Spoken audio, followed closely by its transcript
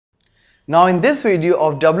Now in this video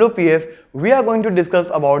of WPF, we are going to discuss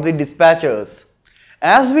about the dispatchers.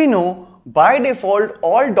 As we know, by default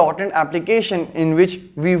all .NET application in which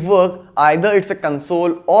we work, either it's a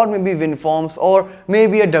console or maybe WinForms or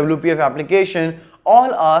maybe a WPF application,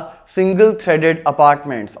 all are single threaded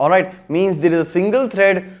apartments. Alright, means there is a single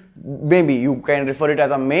thread, maybe you can refer it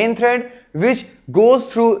as a main thread, which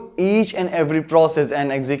goes through each and every process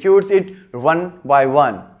and executes it one by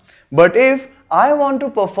one. But if I want to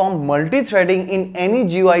perform multi-threading in any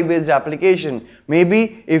GUI based application,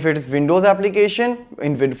 maybe if it is Windows application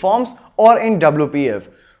in WinForms or in WPF,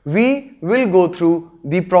 we will go through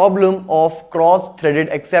the problem of cross-threaded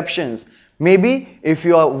exceptions. Maybe if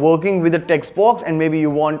you are working with a text box and maybe you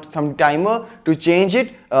want some timer to change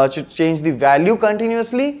it, to change the value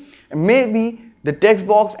continuously, maybe the text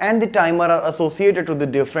box and the timer are associated to the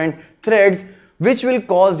different threads, which will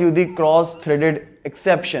cause you the cross-threaded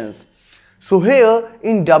exceptions. So here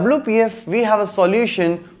in WPF we have a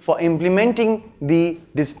solution for implementing the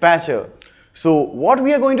dispatcher. So what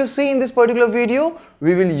we are going to see in this particular video,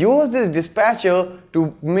 we will use this dispatcher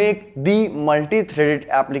to make the multi-threaded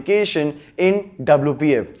application in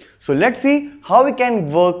WPF. So let's see how we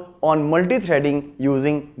can work on multi-threading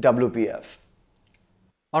using WPF.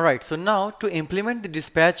 Alright, so now to implement the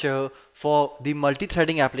dispatcher for the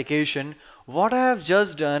multi-threading application, what I have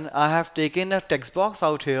just done, I have taken a text box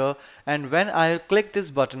out here, and when I click this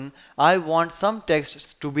button, I want some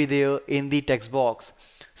text to be there in the text box.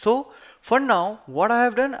 So for now, what I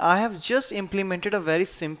have done, I have just implemented a very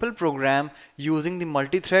simple program using the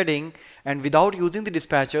multi-threading and without using the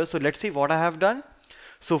dispatcher. So let's see what I have done.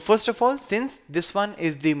 So first of all, since this one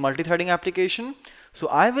is the multi-threading application, so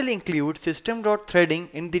I will include system.threading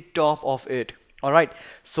in the top of it. Alright,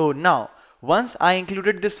 so now once I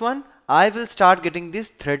included this one, I will start getting this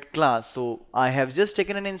thread class. So I have just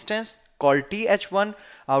taken an instance called th1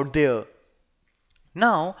 out there.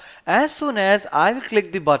 Now as soon as I will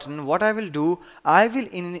click the button, what I will do, I will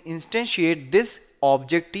instantiate this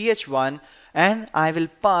object th1 and I will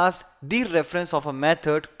pass the reference of a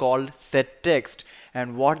method called setText.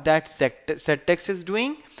 And what that setText is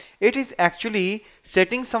doing, it is actually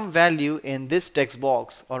setting some value in this text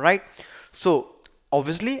box. Alright, so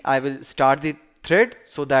obviously I will start the thread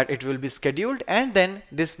so that it will be scheduled and then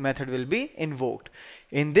this method will be invoked.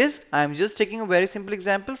 In this I am just taking a very simple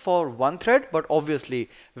example for one thread, but obviously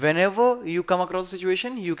whenever you come across a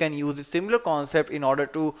situation, you can use a similar concept in order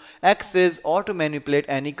to access or to manipulate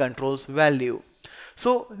any controls value.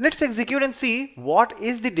 So let's execute and see what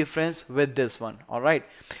is the difference with this one. Alright,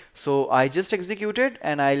 so I just executed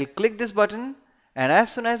and I'll click this button, and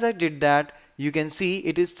as soon as I did that, you can see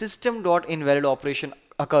it is system.invalid operation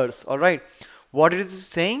occurs. Alright, what it is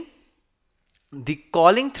saying, the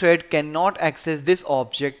calling thread cannot access this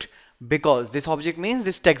object because this object means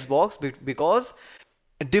this text box, because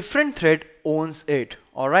a different thread owns it.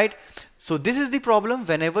 Alright, so this is the problem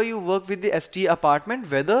whenever you work with the ST apartment,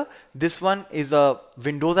 whether this one is a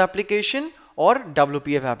Windows application or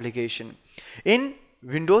WPF application. In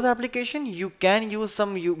Windows application, you can use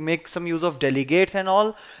make some use of delegates and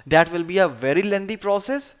all. That will be a very lengthy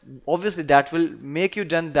process. Obviously that will make you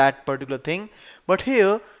done that particular thing, but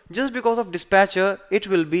here just because of dispatcher, it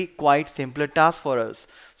will be quite simpler task for us.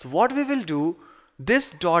 So what we will do,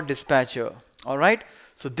 this dot dispatcher. Alright,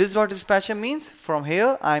 so this dot dispatcher means from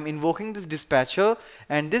here I am invoking this dispatcher,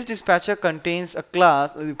 and this dispatcher contains a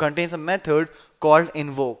class, contains a method called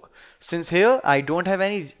invoke. Since here I don't have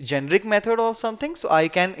any generic method or something, so I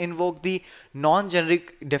can invoke the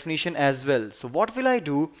non-generic definition as well. So what will I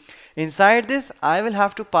do? Inside this I will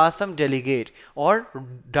have to pass some delegate, or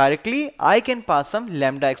directly I can pass some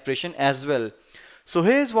lambda expression as well. So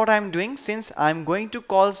here's what I'm doing. Since I'm going to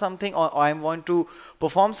call something or I want to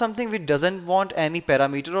perform something which doesn't want any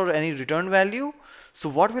parameter or any return value, so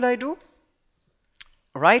what will I do?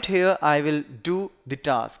 Right here I will do the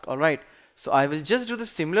task. Alright, so I will just do the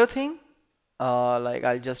similar thing, like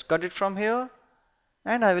I'll just cut it from here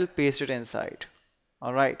and I will paste it inside.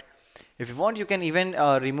 Alright, if you want you can even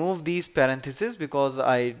remove these parentheses, because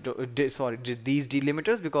I did these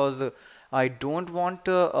delimiters, because I don't want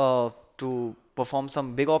to perform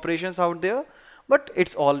some big operations out there, but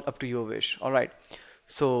it's all up to your wish. Alright,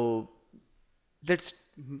 so let's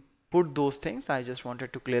put those things. I just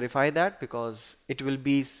wanted to clarify that because it will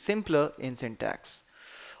be simpler in syntax.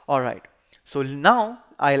 Alright, so now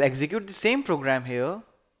I'll execute the same program here,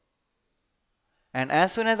 and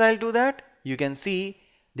as soon as I'll do that, you can see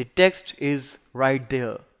the text is right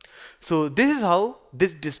there. So this is how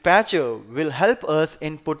this dispatcher will help us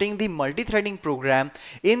in putting the multi-threading program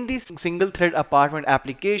in these single thread apartment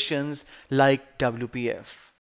applications like WPF.